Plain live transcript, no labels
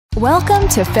Welcome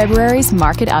to February's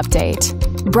Market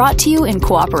Update, brought to you in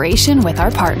cooperation with our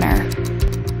partner.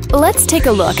 Let's take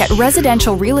a look at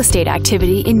residential real estate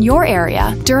activity in your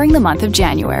area during the month of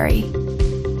January.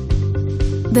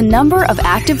 The number of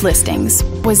active listings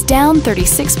was down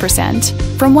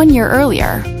 36% from 1 year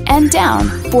earlier and down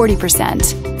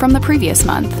 40% from the previous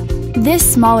month.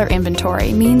 This smaller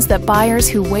inventory means that buyers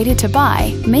who waited to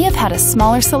buy may have had a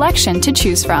smaller selection to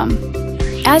choose from.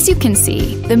 As you can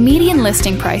see, the median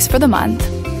listing price for the month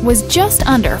was just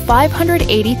under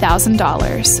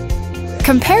 $580,000.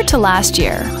 Compared to last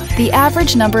year, the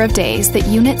average number of days that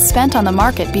units spent on the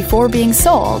market before being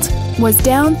sold was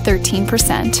down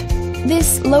 13%.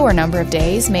 This lower number of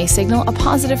days may signal a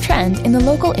positive trend in the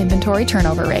local inventory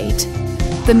turnover rate.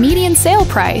 The median sale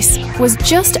price was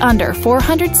just under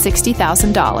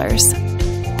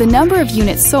 $460,000. The number of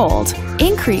units sold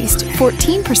increased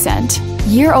 14%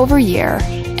 year over year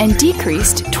and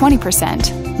decreased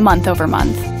 20% month over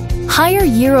month. Higher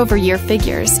year-over-year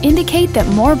figures indicate that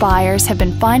more buyers have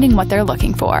been finding what they're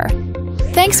looking for.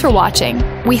 Thanks for watching.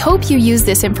 We hope you use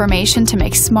this information to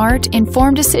make smart,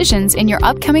 informed decisions in your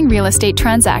upcoming real estate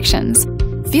transactions.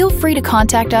 Feel free to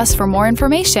contact us for more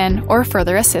information or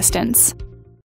further assistance.